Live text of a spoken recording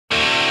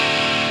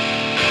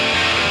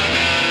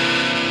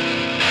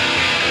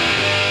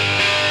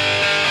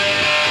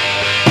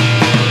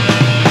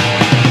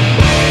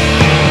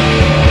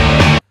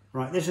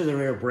Right, this is the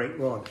rear brake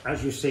rod.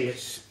 As you see,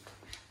 it's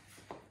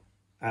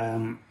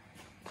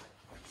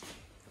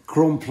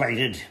chrome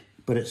plated,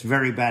 but it's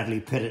very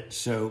badly pitted,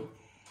 so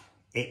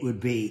it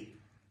would be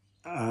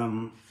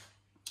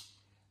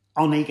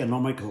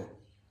uneconomical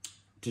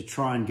to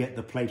try and get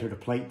the plater to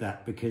plate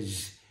that,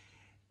 because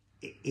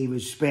he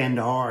would spend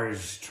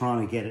hours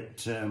trying to get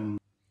it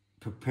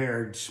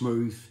prepared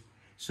smooth.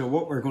 So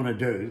what we're going to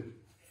do,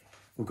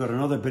 we've got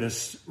another bit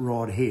of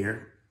rod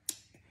here.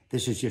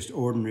 This is just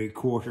ordinary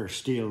quarter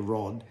steel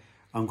rod.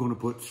 I'm going to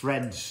put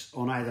threads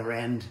on either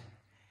end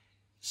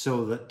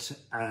so that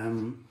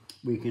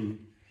we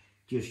can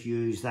just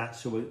use that.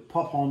 So we'll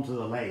pop onto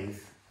the lathe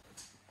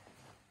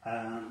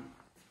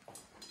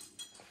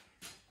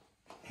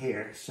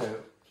here. So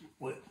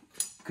we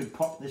could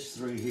pop this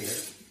through here.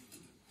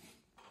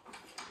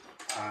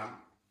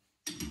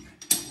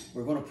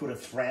 We're going to put a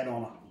thread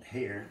on it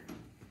here.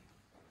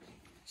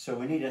 So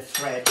we need a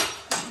thread.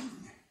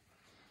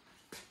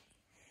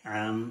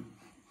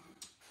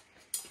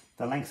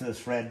 The length of the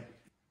thread,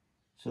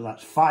 so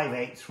that's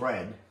 5/8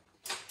 thread.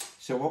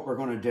 So what we're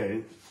going to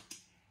do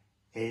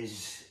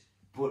is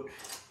put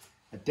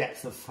a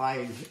depth of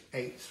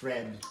 5/8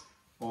 thread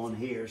on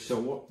here. So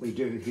what we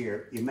do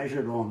here, you measure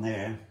it on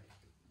there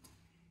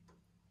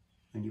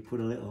and you put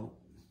a little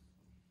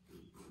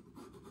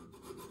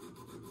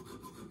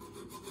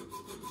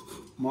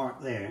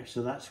mark there.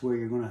 So that's where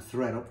you're going to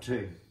thread up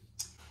to,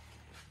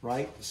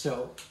 right?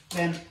 So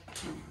then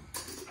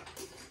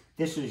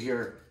this is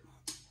your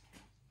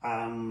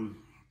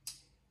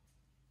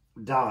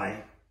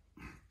die,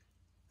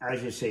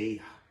 as you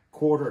see,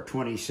 quarter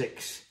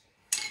 26,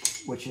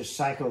 which is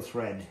cycle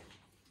thread.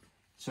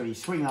 So you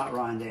swing that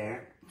around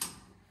there.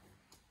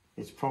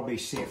 It's probably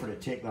safer to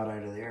take that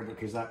out of there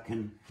because that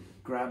can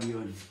grab you.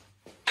 And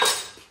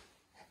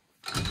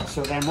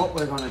so then what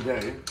we're going to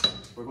do,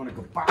 we're going to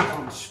go back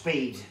on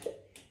speed.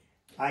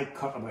 I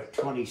cut about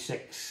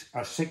 26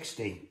 or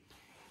 60,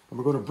 and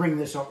we're going to bring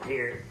this up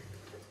here.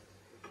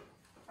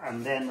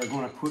 And then we're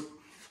going to put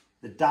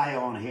the die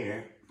on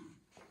here.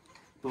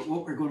 But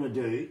what we're going to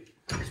do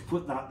is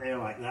put that there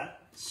like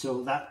that.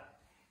 So that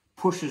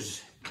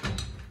pushes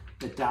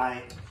the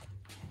die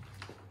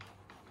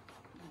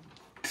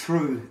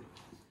through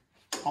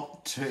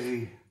up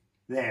to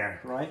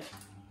there, right?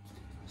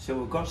 So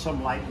we've got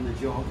some light in the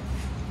job.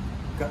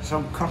 Got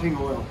some cutting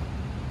oil.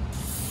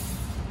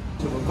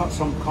 So we've got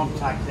some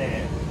contact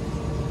there.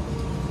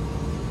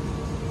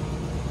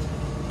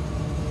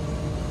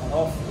 And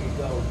off we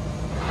go.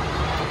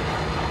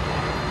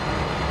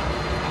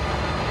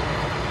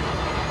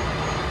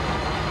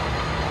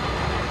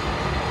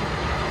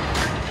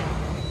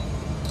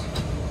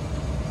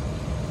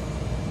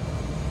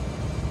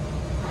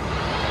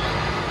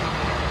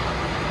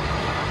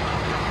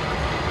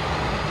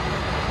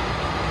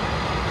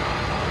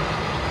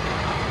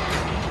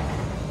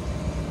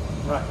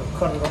 Right, we'll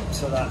cut it up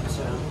to that.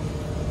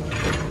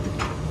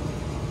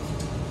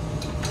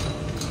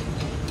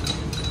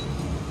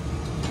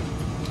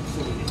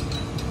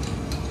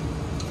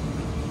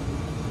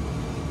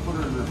 Put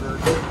it in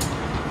reverse.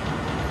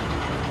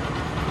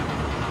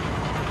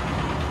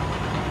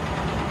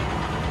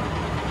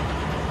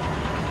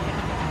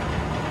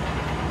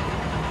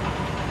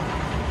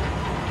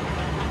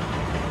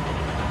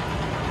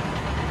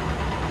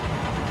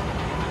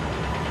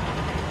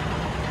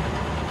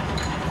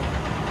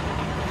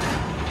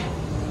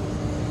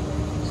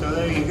 So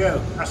there you go.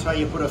 That's how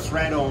you put a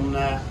thread on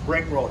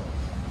brake rod.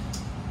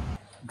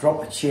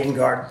 Drop the chain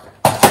guard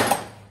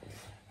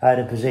out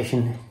of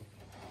position.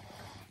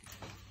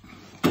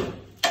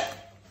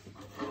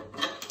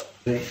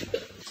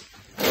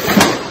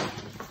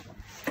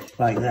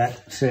 Like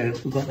that. So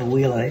we've got the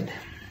wheel out.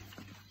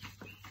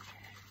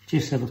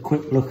 Just have a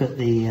quick look at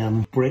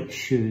the brake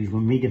shoes.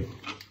 We'll need to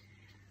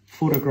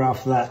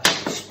photograph that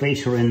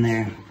spacer in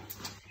there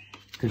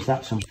because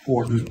that's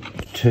important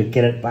to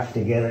get it back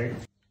together.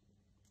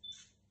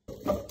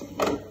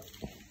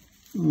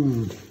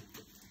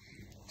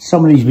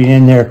 Somebody's been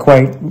in there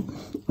quite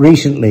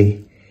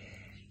recently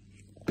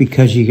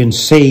because you can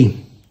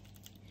see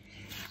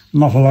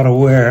not a lot of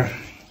wear.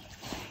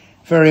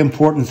 Very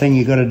important thing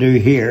you got to do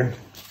here,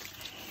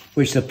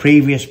 which the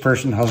previous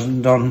person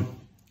hasn't done.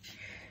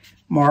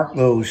 Mark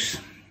those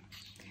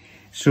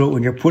so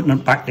when you're putting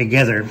it back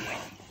together,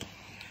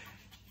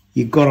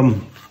 you've got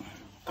them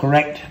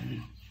correct.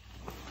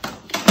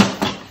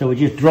 So we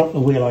just drop the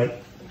wheel out.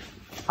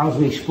 As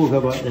we spoke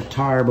about the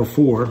tire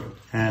before,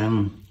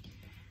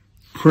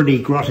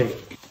 pretty grotty.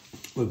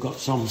 We've got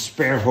some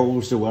spare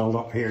holes to weld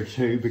up here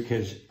too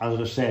because, as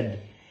I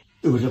said,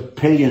 there was a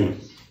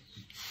pillion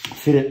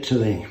fitted to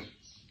the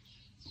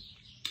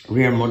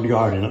rear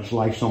mudguard in its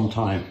life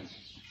sometime.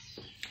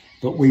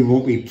 But we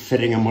won't be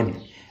fitting a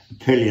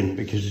pillion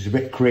because it's a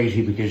bit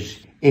crazy, because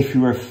if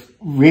you were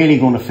really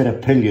going to fit a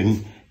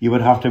pillion, you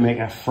would have to make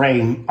a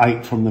frame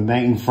out from the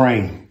main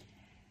frame,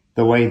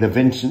 the way the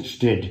Vincents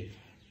did.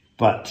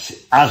 But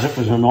as it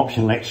was an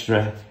optional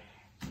extra,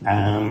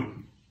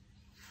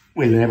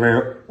 we'll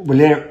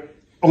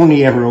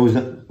only ever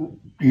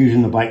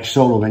using the bike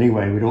solo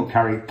anyway. We don't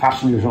carry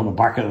passengers on the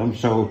back of them,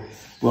 so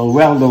we'll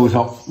weld those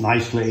up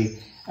nicely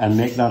and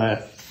make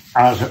that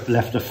as it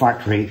left the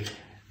factory,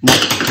 not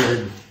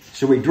secured.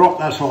 So we drop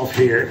that off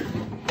here,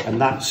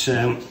 and that's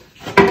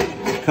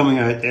coming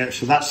out there.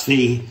 So that's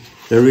the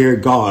rear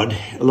guard.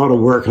 A lot of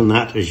work on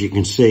that, as you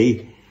can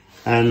see.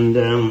 And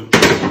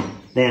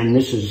then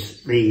this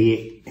is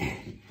the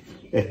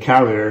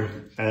carrier.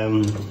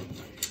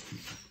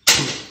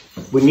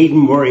 We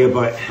needn't worry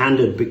about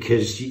handed,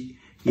 because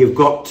you've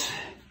got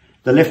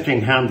the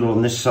lifting handle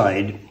on this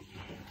side,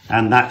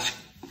 and that's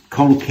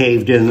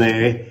concaved in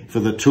there for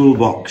the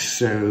toolbox,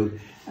 so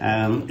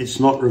it's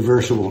not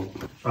reversible.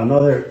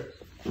 Another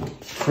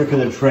trick of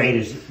the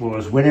trade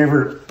was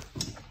whenever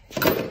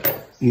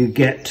you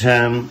get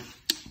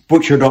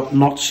butchered up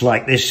nuts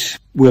like this,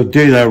 we'll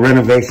do the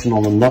renovation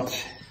on the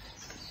nut,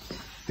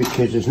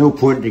 because there's no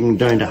point in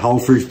down to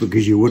Halfords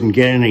because you wouldn't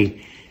get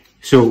any.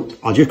 So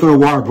I'm just going to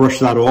wire brush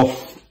that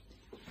off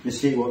to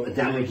see what the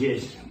damage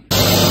is.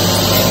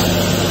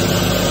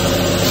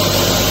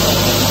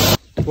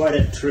 Quite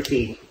a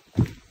tricky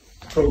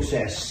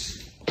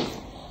process,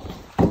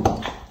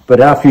 but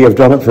after you've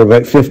done it for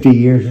about 50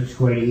 years, it's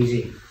quite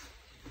easy.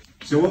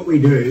 So what we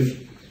do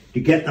to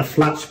get the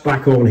flats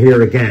back on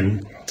here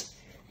again,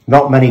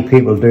 not many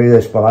people do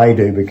this, but I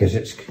do because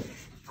it's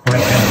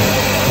quite heavy.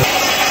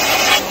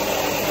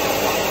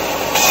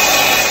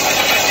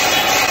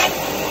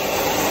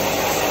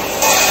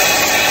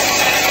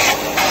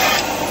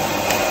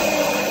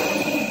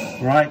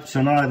 Right,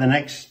 so now the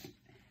next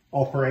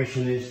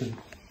operation is to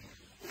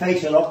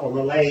face it up on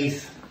the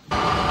lathe.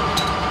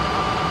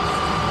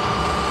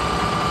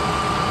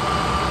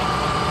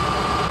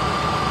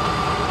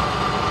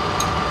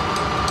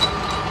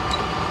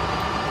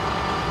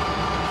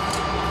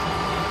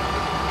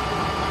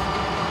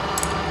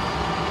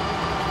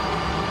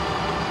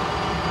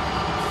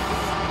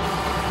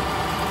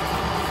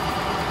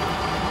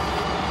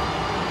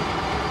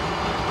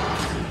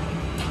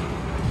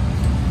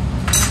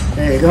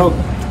 There you go,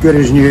 good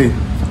as new.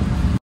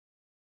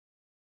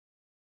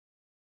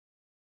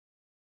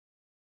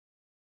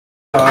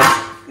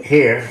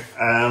 Here,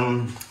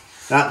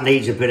 that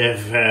needs a bit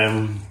of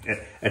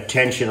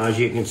attention. As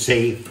you can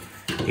see,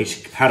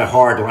 it's had a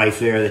hard life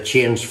there. The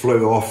chains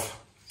flew off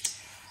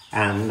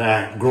and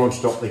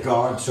grunched up the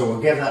guard, so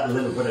we'll give that a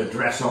little bit of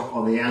dress up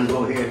on the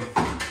anvil here.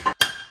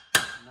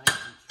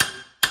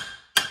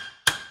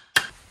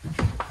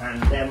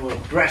 And then we'll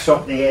dress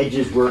up the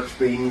edges where it's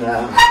been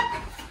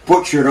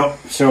butchered up,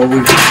 so we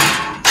can dress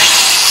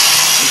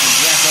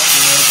up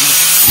the edges.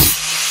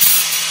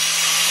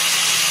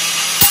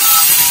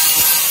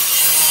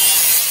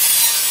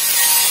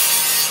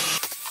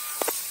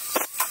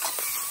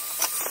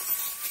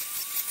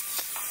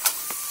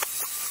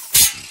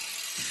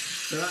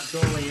 So that's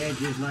all the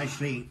edges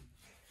nicely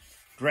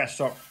dressed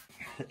up.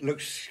 It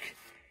looks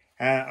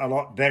a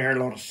lot better, a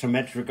lot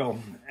symmetrical,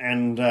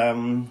 and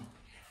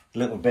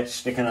little bits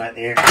sticking out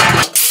there.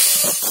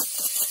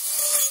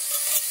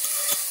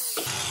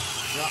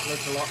 That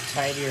looks a lot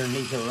tidier and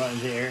neater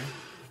around there,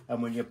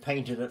 and when you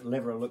painted it,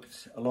 liver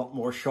looks a lot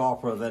more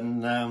sharper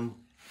than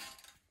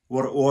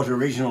what it was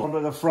original. Under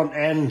the front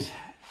end,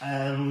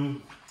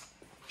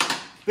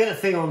 bit of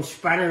thing on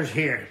spanners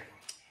here.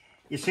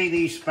 You see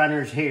these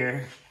spanners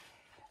here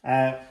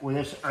with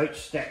this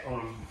outstep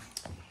on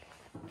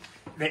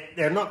them.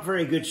 They're not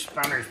very good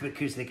spanners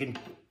because they can,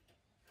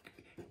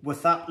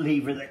 with that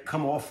lever, that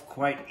come off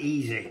quite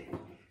easy.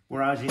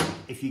 Whereas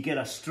if you get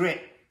a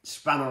straight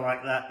spanner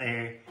like that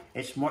there,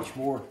 it's much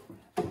more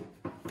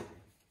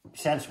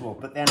sensible.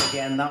 But then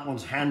again, that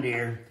one's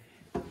handier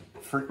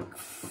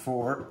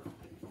for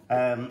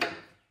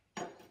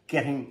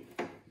getting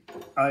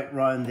out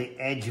round the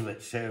edge of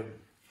it. So,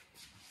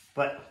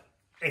 but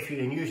if you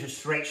can use a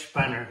straight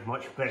spanner,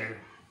 much better.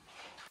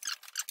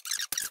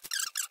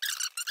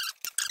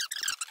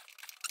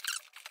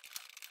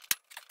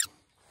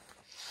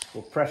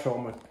 We'll press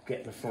on with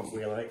getting the front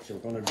wheel out, so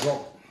we're going to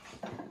drop.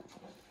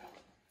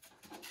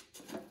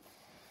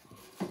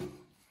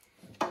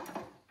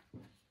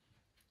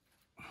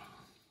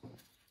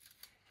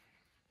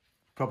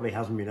 Probably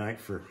hasn't been out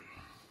for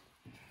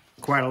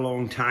quite a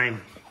long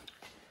time.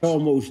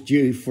 Almost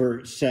due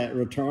for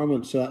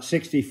retirement, so that's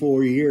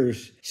 64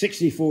 years.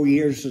 64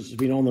 years since it's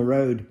been on the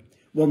road.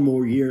 One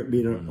more year it'd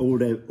be an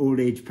old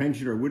age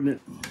pensioner, wouldn't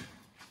it?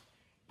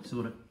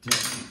 So that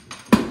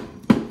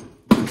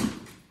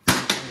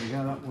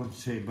yeah, that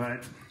one's too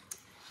bad.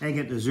 I think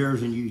it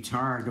deserves a new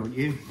tire, don't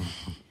you?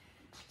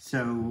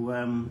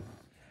 So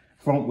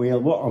front wheel,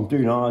 what I'm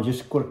doing now, I'll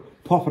just go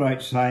pop it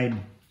outside,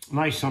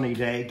 nice sunny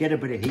day, get a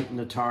bit of heat in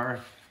the tire,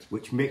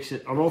 which makes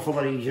it an awful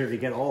lot easier to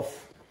get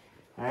off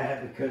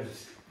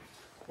because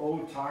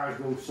old tires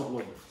go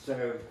solid.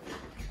 So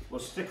we'll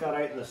stick that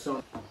out in the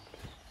sun.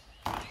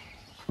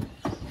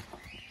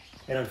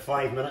 And in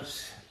 5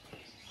 minutes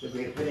there'll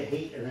be a bit of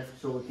heat in it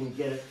so we can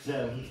get it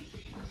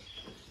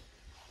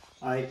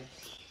out.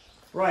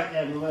 Right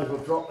then, we might as well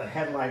drop the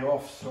headlight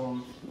off.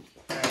 So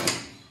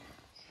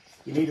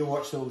you need to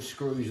watch those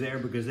screws there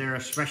because they're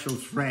a special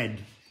thread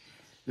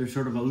There's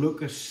sort of a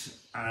Lucas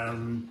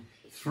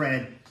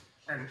thread,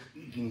 and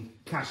you can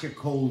catch a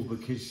cold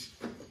because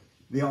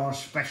they are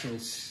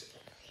specials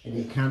and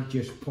you can't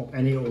just pop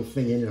any old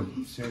thing in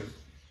them, so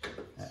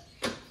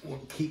we'll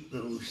keep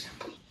those.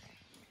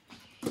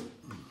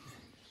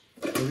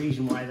 The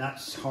reason why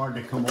that's hard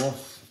to come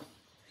off,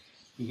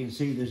 you can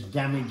see there's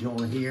damage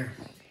on here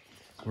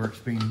where it's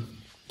been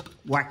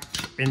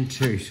whacked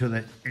into so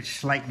that it's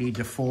slightly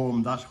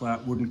deformed. That's why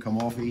it wouldn't come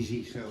off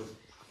easy. So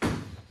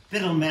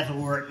bit of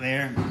metal work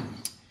there.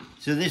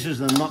 So this is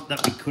the nut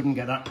that we couldn't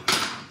get up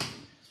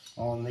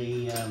on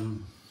the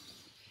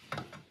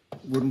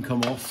wouldn't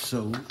come off,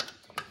 so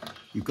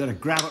you've got to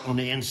grab it on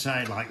the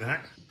inside like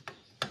that.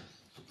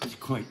 It's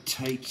quite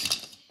tight.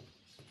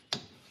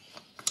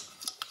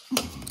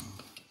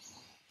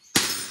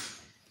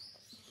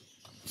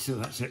 So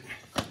that's it.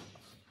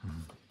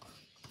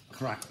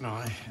 Cracked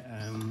now.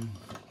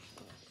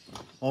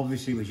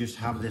 Obviously we just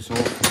have this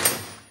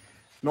off.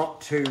 Not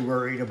too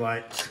worried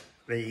about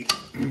the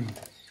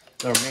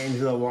remains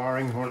of the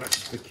wiring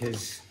harness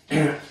because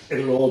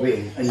it'll all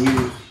be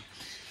a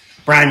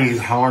brand new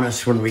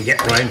harness when we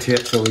get round to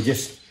it. So we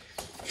just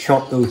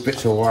chop those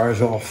bits of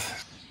wires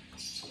off.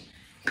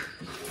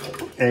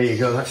 There you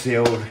go, that's the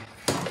old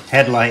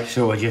headlight.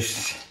 So I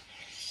just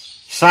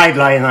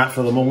sideline that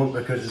for the moment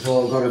because it's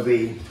all got to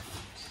be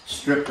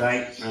stripped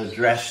out and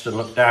addressed and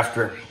looked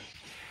after.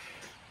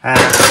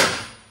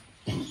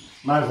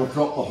 Might as well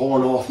drop the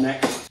horn off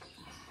next.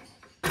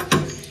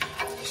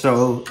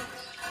 So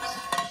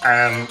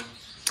I'm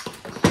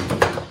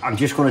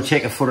just going to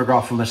take a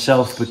photograph of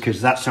myself because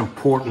that's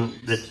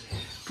important, that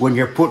when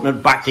you're putting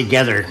it back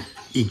together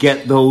you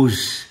get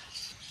those,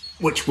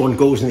 which one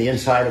goes on the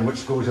inside and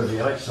which goes on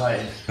the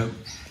outside. So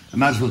I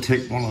might as well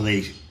take one of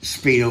these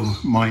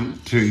Speedo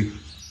mount too,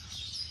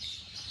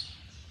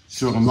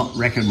 so I'm not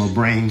wrecking my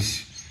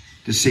brains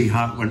to see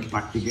how it went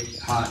back together,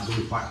 how it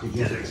goes back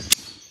together.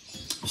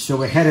 So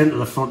we head into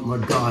the front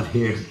Mudguard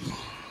here.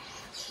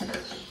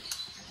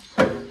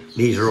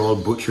 These are all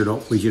butchered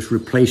up. We just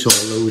replace all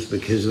those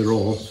because they're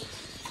all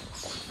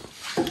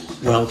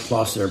well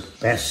past their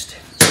best.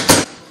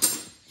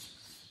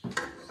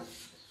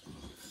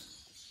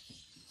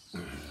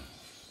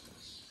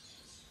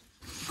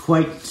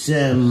 Quite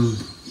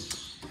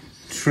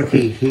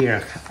tricky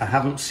here. I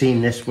haven't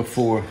seen this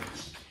before.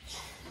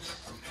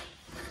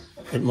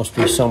 It must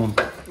be some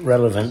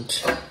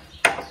relevant.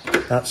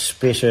 That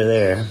spacer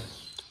there,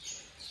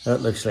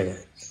 that looks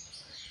like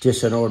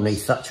just an ordinary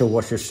Thatcher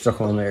washer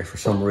stuck on there for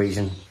some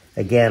reason.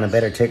 Again, I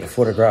better take a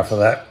photograph of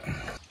that.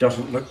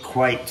 Doesn't look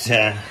quite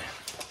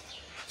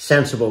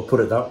sensible, put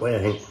it that way, I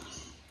think.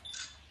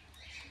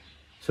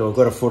 So I've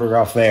got a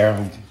photograph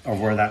there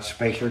of where that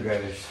spacer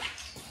goes.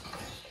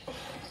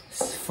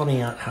 It's funny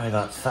how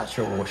that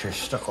Thatcher washer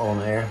stuck on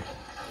there.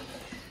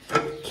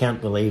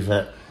 Can't believe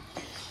that.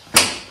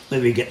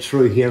 Maybe get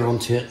through here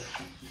onto it.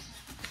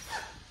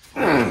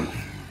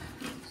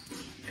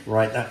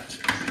 Right, that's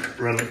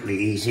relatively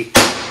easy.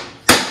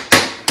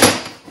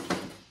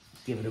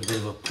 Give it a bit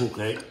of a poke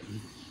out.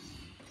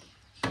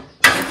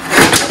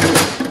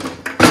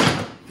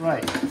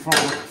 Right,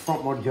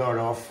 front Mudguard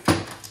off.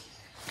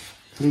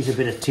 Needs a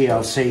bit of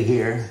TLC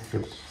here.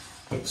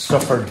 It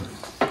suffered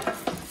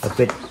a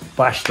bit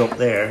bashed up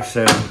there,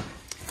 so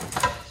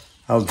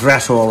I'll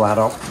dress all that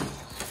up.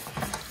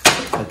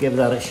 I'll give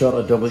that a shot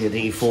of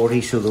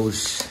WD-40 so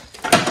those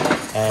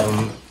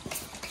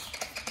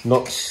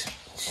nuts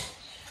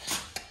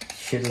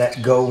should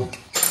let go.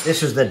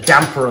 This is the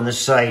damper on this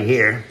side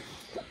here,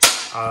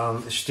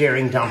 the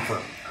steering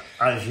damper.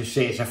 As you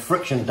see, it's a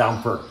friction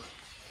damper.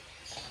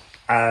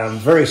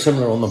 Very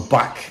similar on the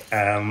back.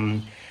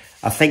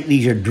 I think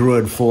these are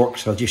Druid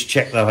forks. I'll just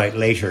check that out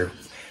later.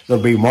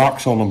 There'll be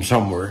marks on them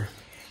somewhere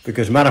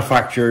because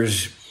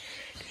manufacturers,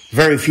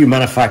 very few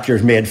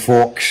manufacturers made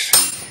forks.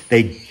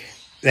 They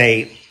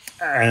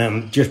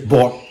just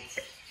bought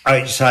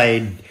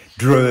outside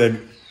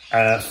Druid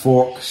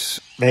forks.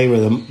 They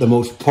were the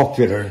most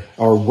popular,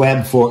 or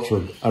Web forks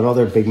were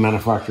another big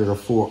manufacturer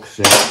of forks.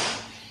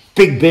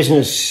 Big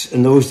business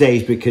in those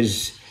days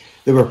because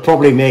they were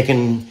probably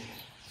making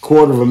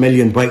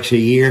 250,000 bikes a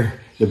year,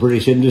 the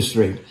British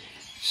industry.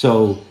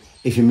 So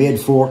if you made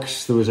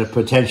forks, there was a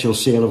potential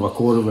sale of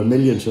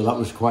 250,000, so that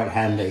was quite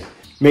handy.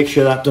 Make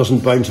sure that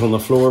doesn't bounce on the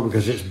floor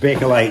because it's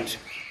Bakelite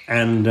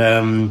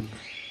and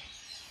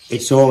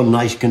it's all in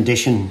nice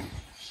condition.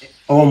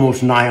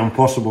 Almost nigh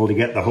impossible to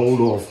get the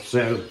hold of,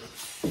 so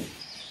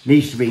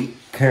needs to be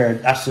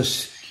cared. That's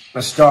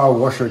the star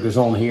washer goes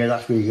on here.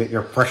 That's where you get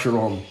your pressure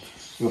on.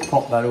 We'll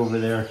pop that over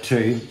there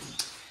too,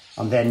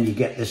 and then you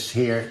get this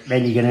here.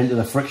 Then you get into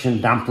the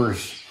friction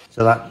dampers,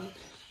 so that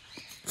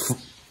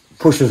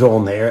pushes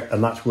on there,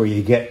 and that's where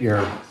you get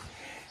your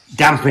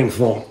damping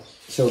from,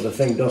 so the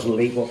thing doesn't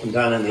leap up and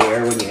down in the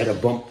air when you hit a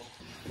bump.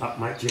 That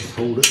might just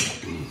hold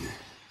it.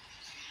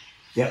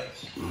 Yep,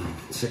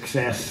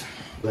 success.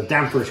 The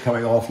damper's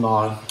coming off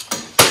now.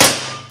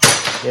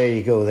 There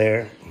you go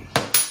there.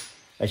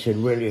 I should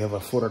really have a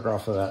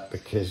photograph of that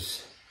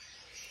because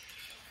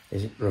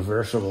is it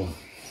reversible?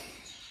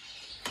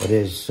 it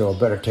is, so I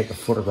better take a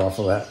photograph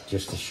of that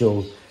just to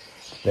show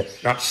that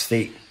that's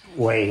the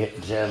way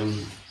it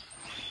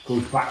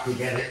goes back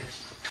together.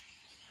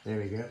 There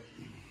we go.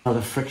 Now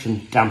the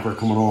friction damper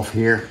coming off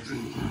here.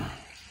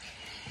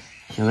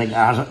 So I think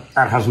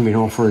that hasn't been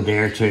off for a day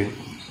or two,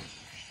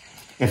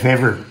 if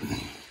ever.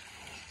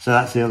 So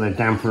that's the other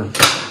damper.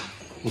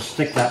 We'll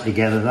stick that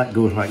together. That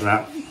goes like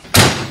that.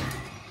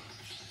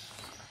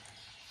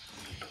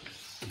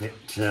 A bit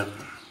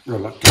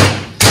reluctant.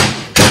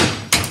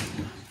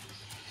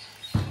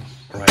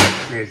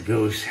 Right, there it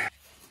goes.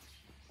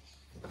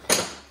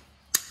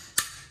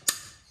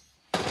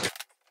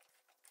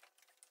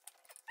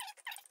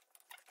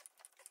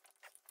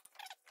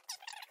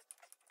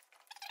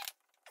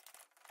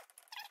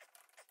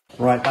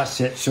 Right,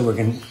 that's it. So we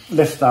can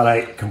lift that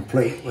out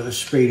complete with a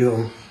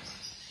speedo.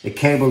 The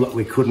cable that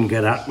we couldn't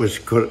get at was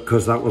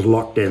because that was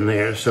locked in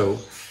there, so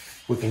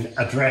we can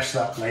address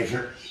that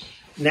later.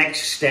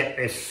 Next step,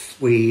 if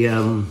we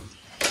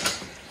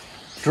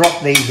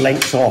drop these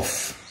links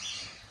off,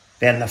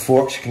 then the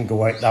forks can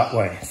go out that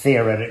way,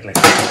 theoretically.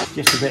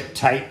 Just a bit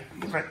tight,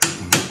 but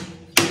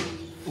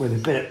with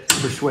a bit of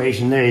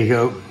persuasion. There you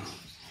go.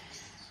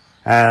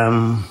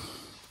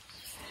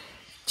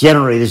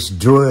 Generally, there's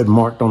Druid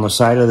marked on the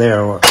side of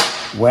there, or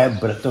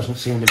web, but it doesn't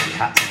seem to be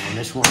happening on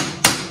this one.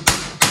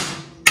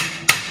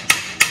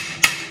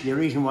 The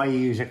reason why you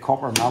use a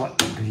copper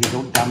mallet is because you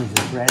don't damage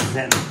the threads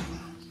then.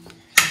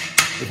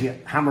 If you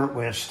hammer it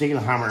with a steel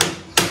hammer,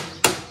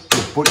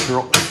 you'll butcher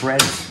up the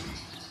threads.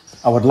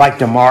 I would like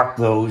to mark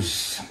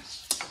those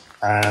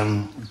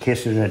in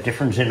case there's a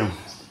difference in them.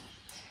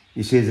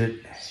 You see that,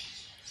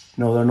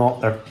 no, they're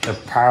not, they're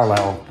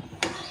parallel.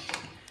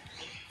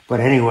 But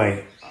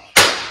anyway,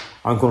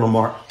 I'm going to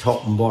mark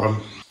top and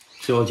bottom.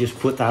 So I'll just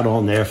put that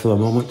on there for the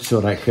moment so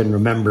that I can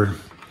remember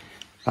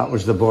that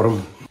was the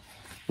bottom.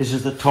 This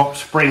is the top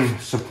spring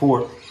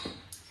support.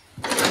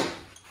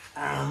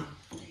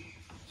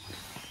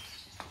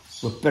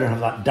 We better have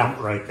that damp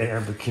right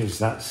there because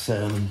that's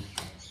in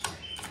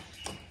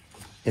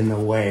the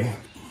way.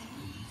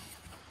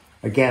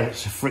 Again,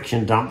 it's a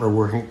friction damper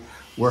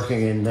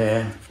working in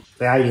there.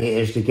 The idea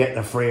is to get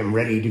the frame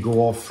ready to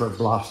go off for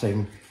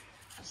blasting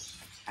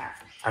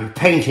and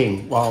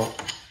painting. Well,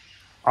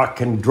 I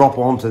can drop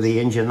onto the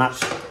engine.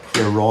 That's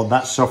your rod.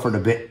 That suffered a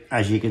bit,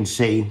 as you can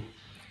see.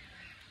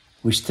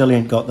 We still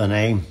ain't got the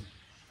name.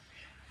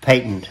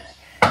 Patent.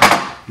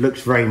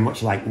 Looks very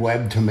much like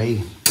web to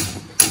me.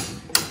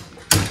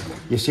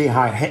 You see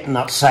how hitting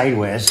that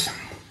sideways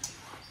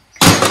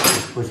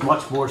was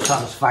much more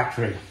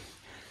satisfactory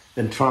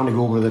than trying to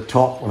go over the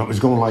top when it was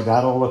going like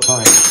that all the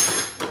time.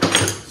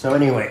 So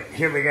anyway,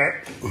 here we go.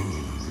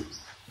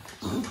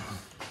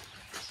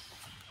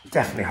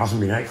 Definitely hasn't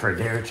been out for a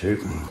day or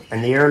two.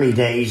 In the early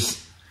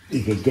days,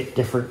 you could get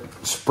different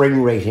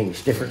spring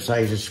ratings, different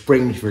sizes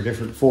springs for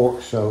different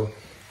forks. So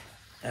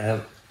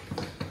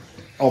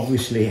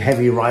obviously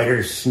heavy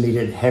riders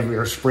needed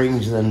heavier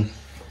springs than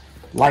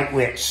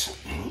lightweights.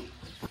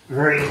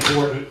 Very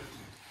important.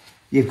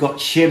 You've got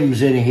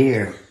shims in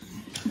here.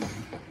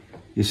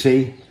 You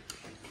see?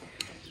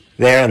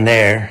 There and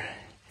there.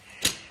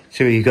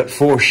 So you've got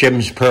 4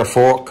 shims per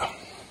fork,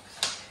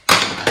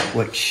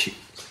 which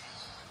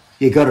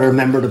you got to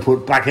remember to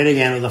put back in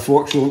again, or the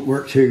forks won't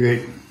work too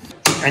good.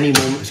 Any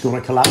moment it's going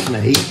to collapse in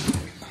the heat.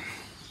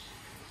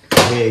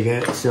 There you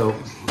go. So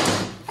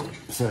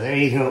there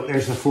you go.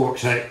 There's the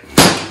forks out.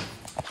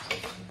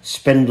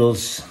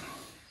 Spindles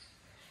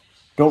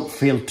don't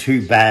feel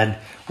too bad.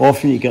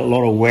 Often you get a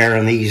lot of wear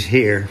on these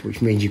here,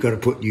 which means you've got to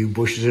put new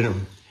bushes in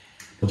them.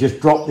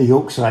 Just drop the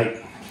yokes out.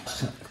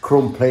 It's a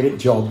chrome plated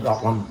job,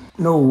 that one.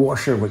 No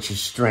washer, which is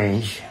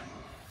strange.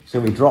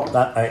 So we drop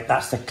that out.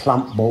 That's the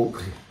clamp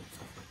bolt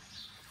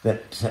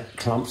that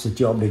clamps the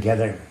job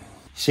together.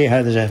 See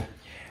how there's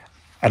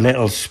a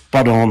little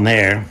spud on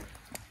there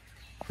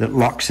that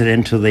locks it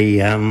into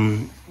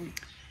the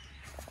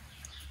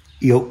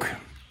yoke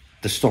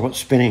to stop it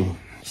spinning.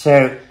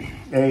 So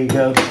there you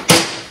go.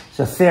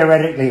 So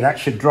theoretically that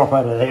should drop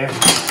out of there.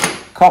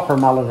 Copper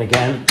mallet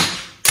again.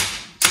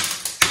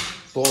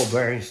 Ball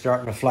bearing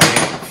starting to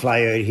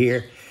fly out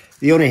here.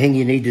 The only thing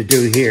you need to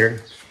do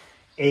here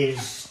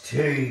is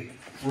to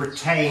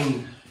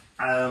retain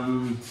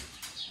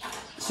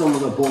some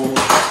of the balls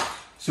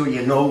so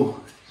you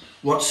know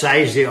what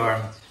size they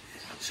are.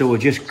 So we'll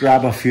just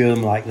grab a few of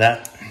them like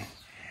that,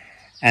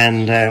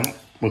 and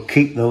we'll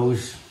keep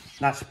those.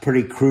 That's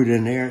pretty crude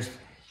in there.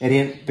 It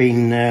ain't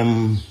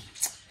been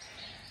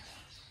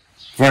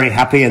very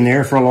happy in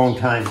there for a long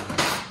time.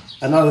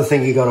 Another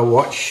thing you got to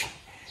watch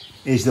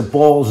is the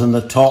balls in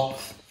the top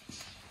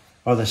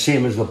are the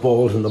same as the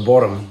balls in the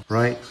bottom,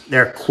 right?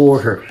 They're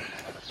quarter,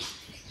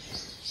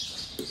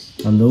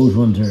 and those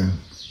ones are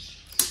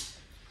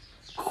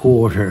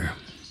quarter,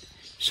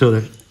 so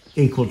they're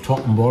equal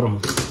top and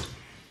bottom.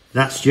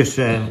 That's just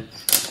a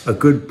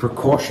good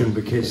precaution,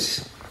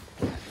 because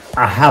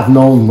I have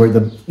known where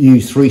they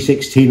use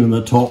 3/16 on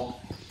the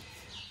top,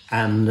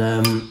 and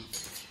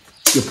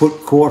you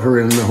put quarter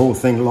in and the whole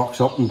thing locks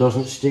up and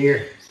doesn't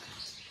steer.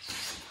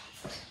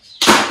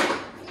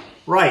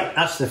 Right,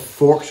 that's the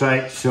forks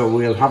out, so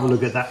we'll have a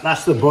look at that.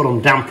 That's the bottom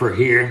damper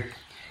here.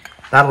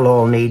 That'll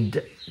all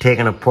need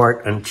taking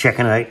apart and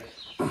checking out.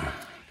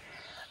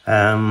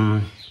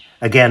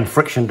 Again,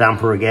 friction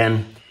damper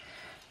again.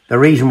 The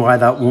reason why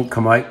that won't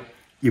come out,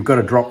 you've got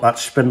to drop that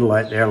spindle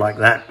out there like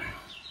that.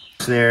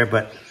 It's there,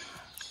 but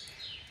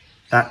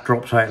that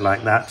drops out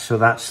like that. So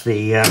that's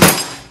the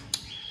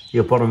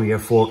your bottom of your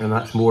fork, and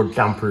that's more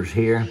dampers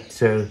here.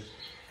 So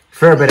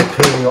fair bit of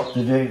cleaning up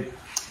to do.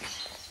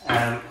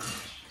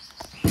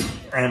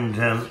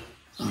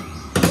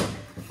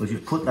 We'll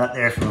just put that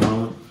there for a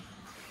moment.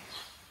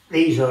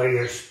 These are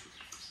your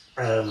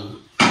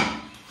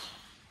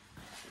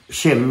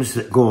shims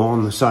that go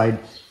on the side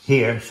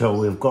here. So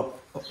we've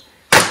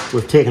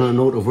taken a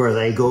note of where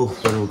they go,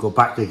 then we'll go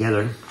back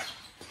together.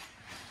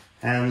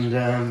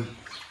 And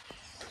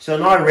so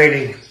now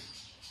really,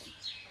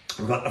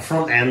 we've got the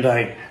front end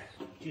out.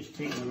 Just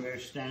taking the rear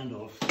stand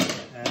off.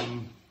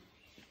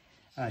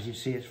 As you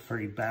see, it's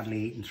very badly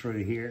eaten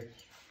through here,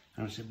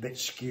 and it's a bit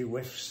skew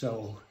whiff,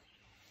 so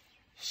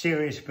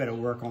serious bit of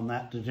work on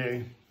that to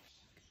do.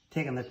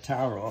 Taking the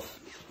tower off,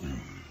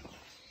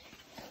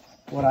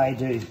 what I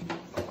do,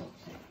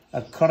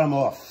 I cut them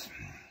off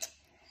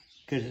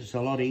because it's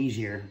a lot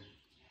easier.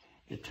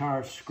 The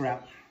tower's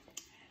scrap,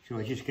 so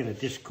I just get a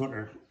disc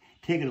cutter,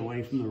 take it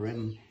away from the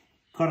rim,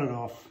 cut it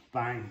off,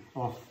 bang,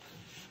 off.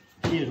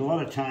 Saves a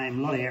lot of time,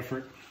 a lot of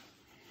effort,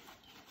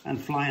 and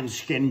flying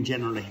skin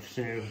generally.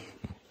 So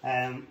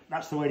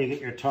that's the way to get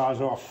your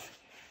tires off.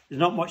 There's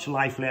not much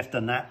life left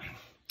in that.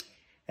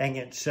 And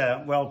it's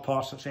well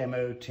past its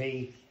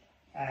MOT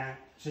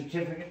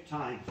certificate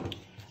time.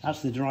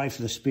 That's the drive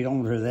for the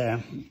speedometer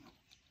there.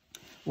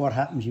 What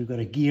happens, you've got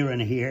a gear in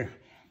here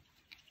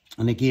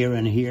and a gear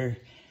in here,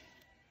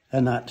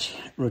 and that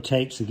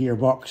rotates the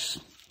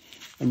gearbox,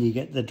 and you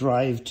get the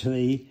drive to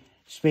the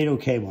speedo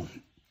cable.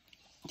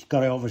 It's got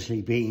to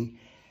obviously be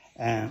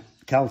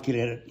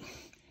calculated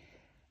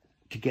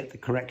to get the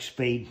correct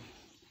speed.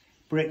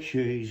 Brake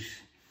shoes,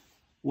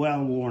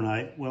 well worn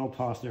out, well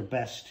past their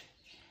best.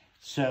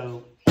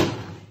 So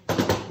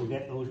we'll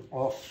get those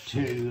off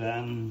to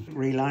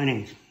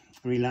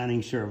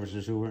relining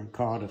services over in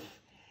Cardiff.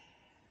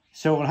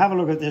 So we'll have a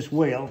look at this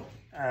wheel.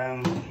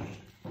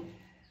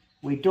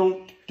 We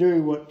don't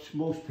do what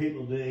most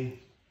people do,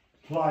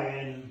 ply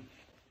in,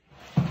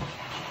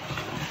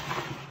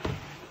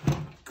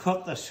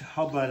 cut this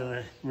hub out of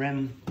the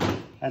rim,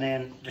 and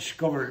then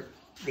discover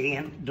they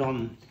ain't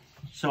done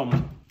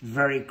some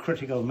very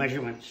critical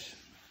measurements.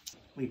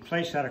 We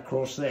place that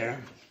across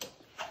there,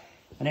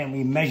 and then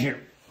we measure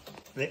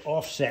the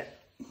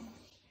offset,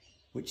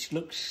 which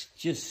looks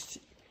just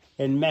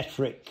in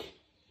metric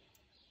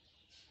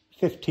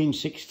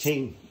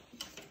 15/16,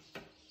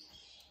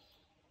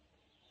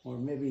 or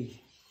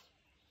maybe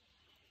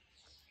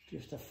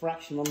just a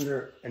fraction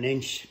under an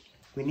inch.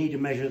 We need to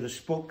measure the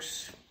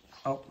spokes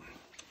up,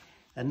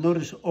 and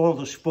notice all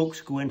the spokes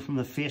go in from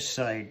the face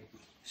side,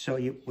 so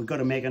we've got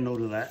to make a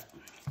note of that.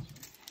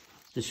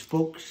 The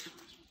spokes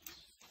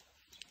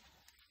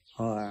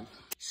are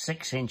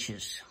 6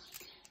 inches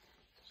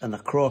and the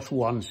cross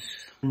once.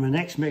 And the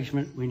next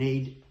measurement we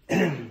need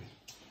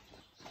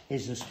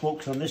is the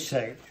spokes on this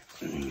side.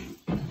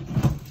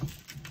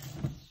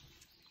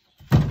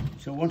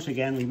 So once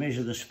again, we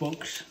measure the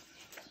spokes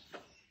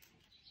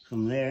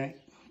from there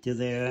to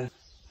there.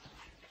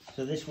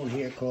 So this one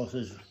here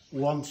crosses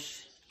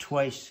once,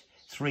 twice,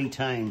 3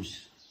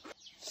 times.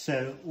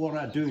 So what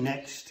I do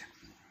next,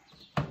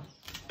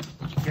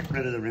 get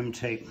rid of the rim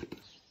tape.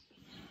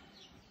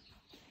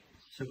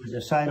 So we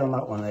decide on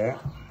that one there.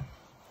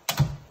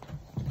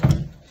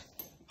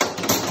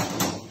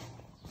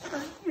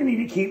 You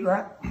need to keep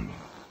that.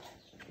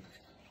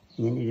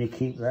 You need to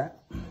keep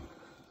that.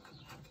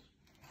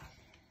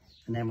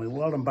 And then we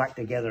weld them back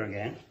together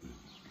again.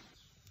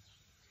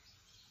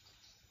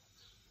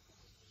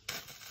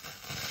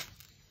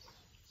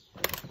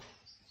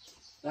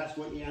 That's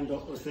what you end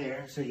up with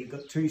there. So you've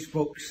got 2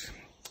 spokes.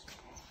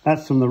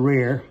 That's from the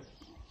rear,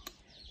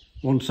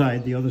 one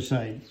side, the other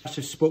side. That's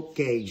a spoke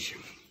gauge,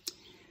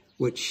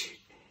 which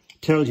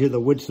tells you the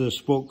width of the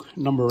spoke,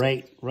 number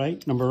 8,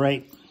 right? Number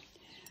 8.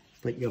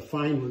 But you'll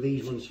find with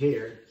these ones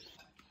here,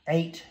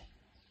 8,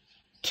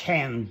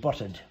 10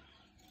 butted.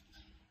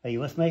 Are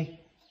you with me?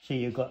 So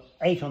you've got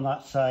 8 on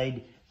that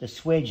side, the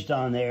swedge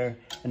down there,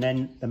 and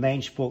then the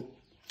main spoke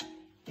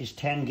is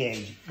 10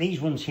 gauge.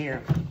 These ones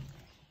here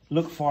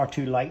look far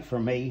too light for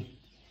me.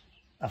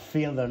 I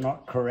feel they're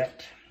not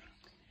correct,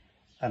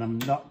 and I'm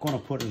not going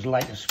to put as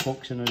light as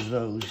spokes in as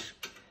those.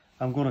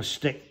 I'm going to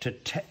stick to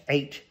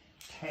 8,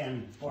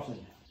 10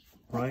 butted,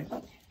 right?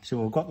 So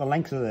we've got the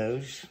length of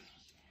those,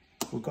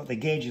 we've got the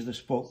gauge of the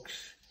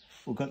spokes,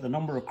 we've got the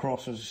number of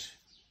crosses,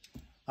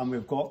 and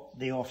we've got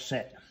the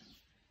offset.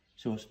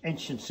 So it's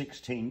inch and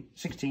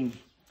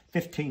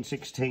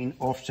 15/16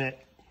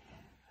 offset,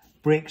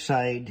 brake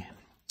side,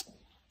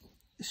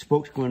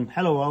 spokes going,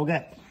 hello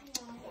Olga.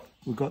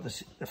 We've got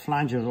the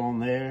flangers on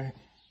there,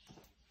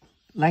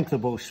 length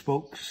of both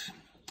spokes,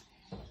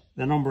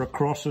 the number of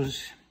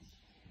crosses,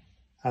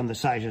 and the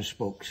size of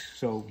spokes.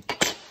 So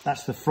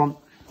That's the front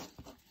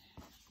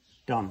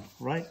done,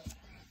 right?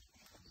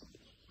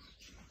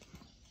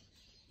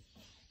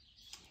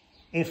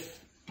 If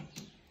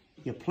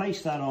you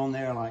place that on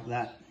there like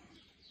that,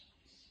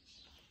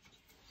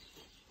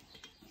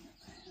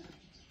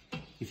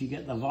 if you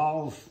get the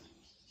valve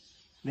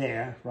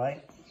there,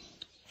 right?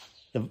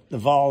 The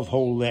valve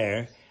hole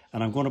there,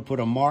 and I'm going to put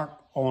a mark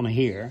on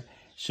here,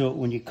 so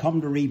when you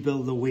come to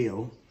rebuild the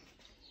wheel,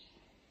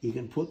 you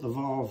can put the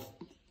valve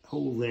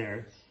hole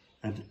there,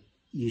 and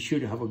you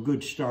should have a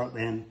good start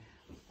then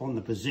on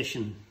the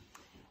position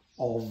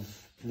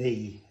of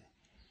the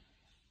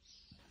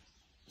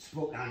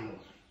spoke angle.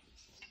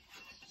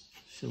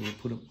 So we'll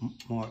put a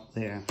mark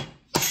there.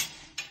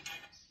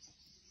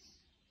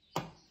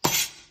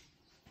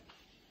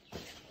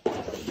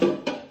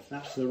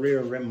 That's the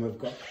rear rim we've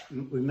got.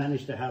 We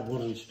managed to have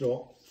one in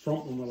stock.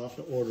 Front one we'll have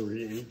to order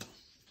it in.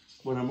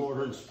 When I'm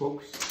ordering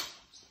spokes,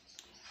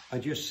 I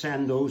just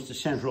send those to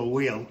Central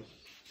Wheel.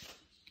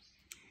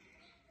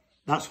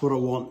 That's what I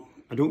want.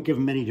 I don't give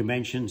them any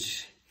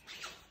dimensions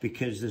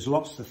because there's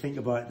lots to think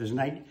about. There's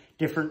 9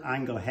 different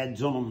angle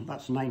heads on them.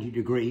 That's 90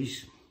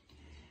 degrees.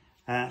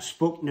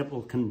 Spoke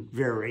nipple can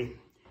vary.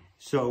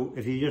 So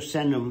if you just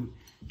send them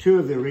 2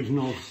 of the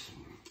originals,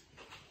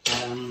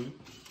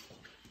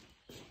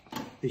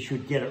 they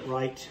should get it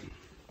right.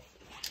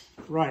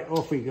 Right,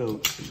 off we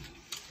go.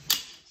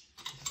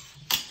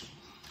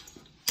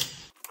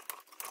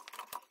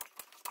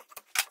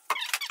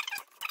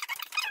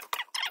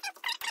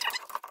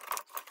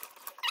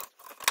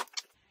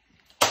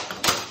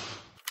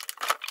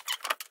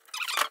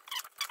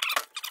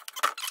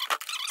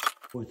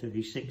 Or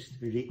 36,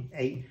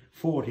 38,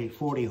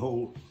 40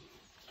 hole.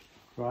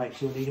 Right,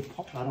 so we need to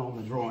pop that on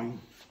the drawing.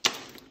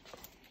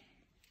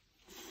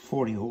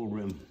 40 hole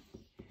rim.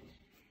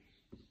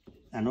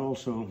 And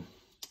also,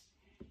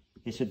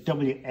 it's a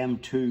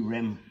WM2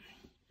 rim.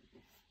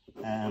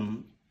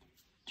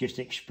 Just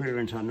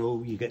experience, I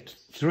know you get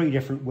 3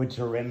 different widths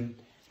of rim.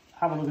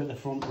 Have a look at the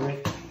front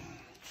brake.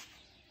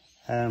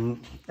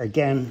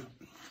 Again,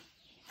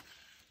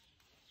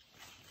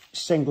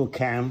 single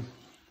cam.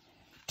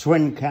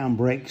 Twin cam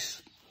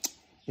brakes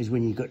is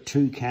when you've got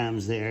 2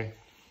 cams there.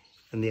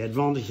 And the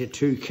advantage of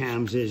 2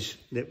 cams is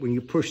that when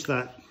you push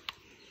that,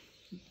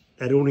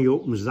 it only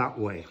opens that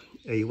way.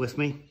 Are you with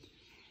me?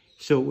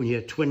 So when you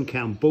have twin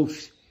cam,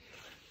 both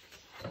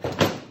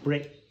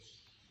brake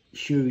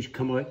shoes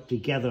come out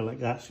together like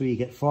that, so you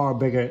get far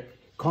bigger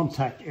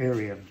contact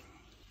area.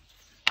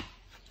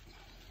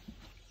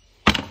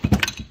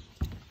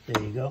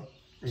 There you go.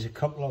 There's a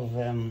couple of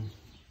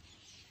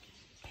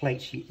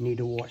plates you need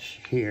to watch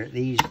here.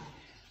 These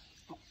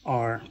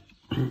are,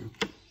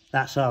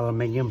 that's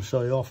aluminium,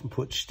 so I often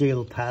put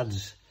steel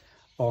pads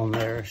on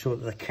there so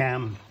that the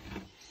cam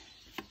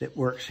that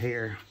works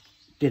here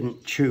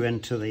didn't chew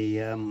into the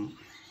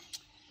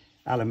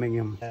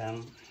aluminium.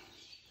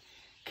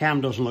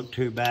 Cam doesn't look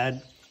too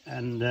bad,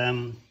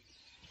 and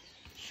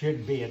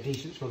should be a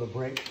decent sort of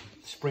brake.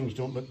 Springs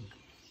don't look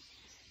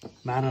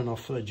man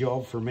enough for the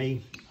job for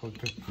me. I'm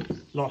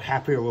a lot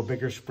happier with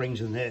bigger springs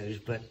than those,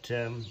 but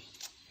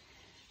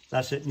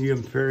that's it, new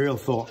Imperial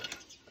thought.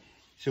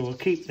 So we'll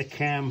keep the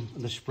cam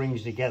and the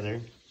springs together,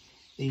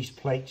 these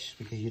plates,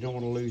 because you don't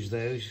want to lose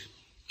those.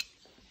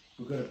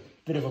 We've got a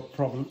bit of a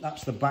problem.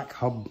 That's the back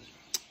hub.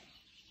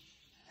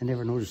 I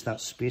never noticed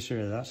that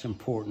spacer. That's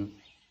important.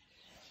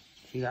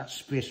 See that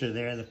spacer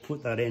there? They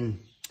put that in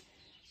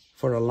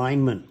for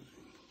alignment.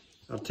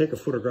 I'll take a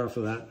photograph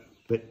of that.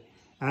 But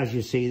as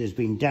you see, there's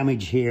been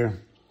damage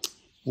here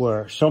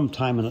where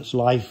sometime in its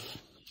life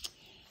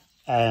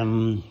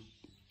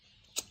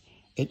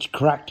it's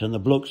cracked and the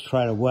blokes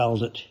try to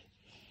weld it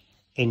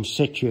in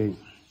situ.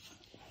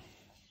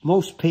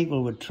 Most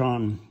people would try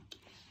and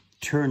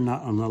turn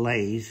that on the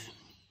lathe,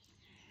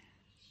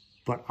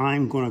 but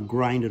I'm going to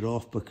grind it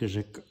off because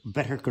of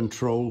better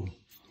control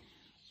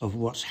of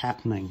what's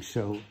happening.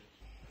 So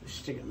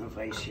stick it in the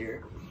vise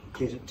here in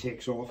case it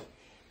takes off.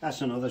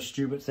 That's another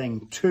stupid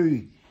thing.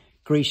 2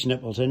 grease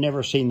nipples. I've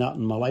never seen that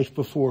in my life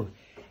before.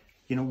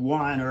 You know,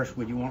 why on earth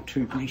would you want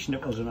 2 grease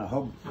nipples in a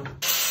hub?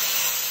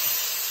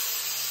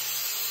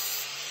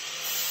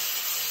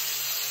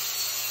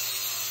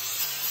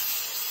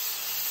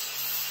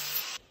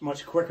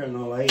 Much quicker than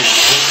a lathe.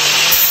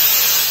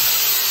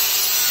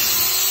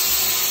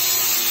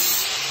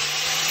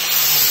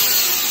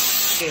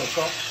 I've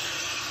got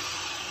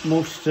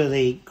most of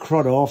the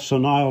crud off, so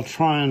now I'll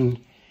try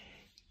and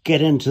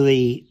get into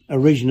the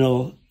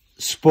original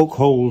spoke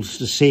holes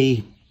to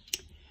see,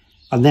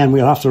 and then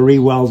we'll have to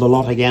re-weld the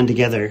lot again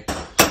together.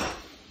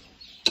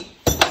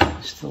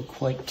 Still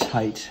quite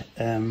tight.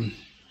 I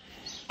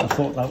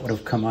thought that would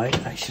have come out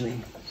actually.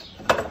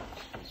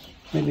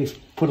 Maybe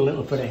put a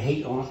little bit of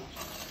heat on it.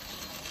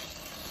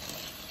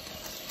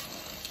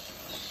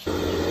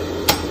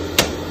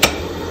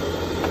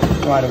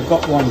 Right, I've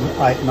got one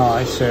out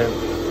now, so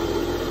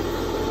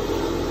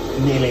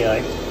nearly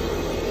out.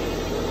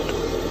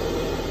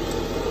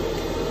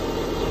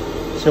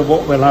 So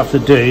what we'll have to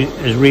do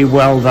is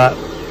re-weld that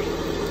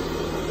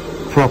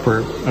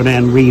proper and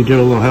then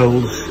redo the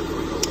holes.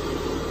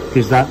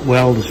 because that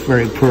weld is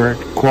very poor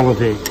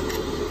quality.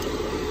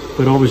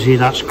 But obviously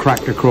that's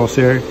cracked across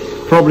there,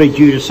 probably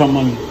due to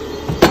someone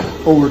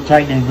over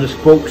tightening this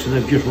spoke, so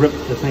they've just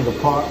ripped the thing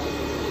apart.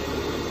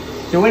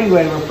 So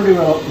anyway, we're pretty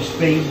well up to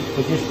speed.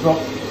 We'll just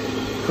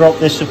drop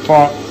this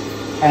apart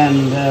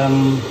and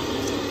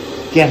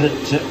get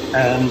it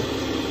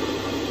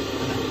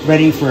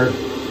ready for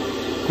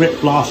grip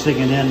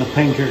blasting and then the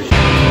painters.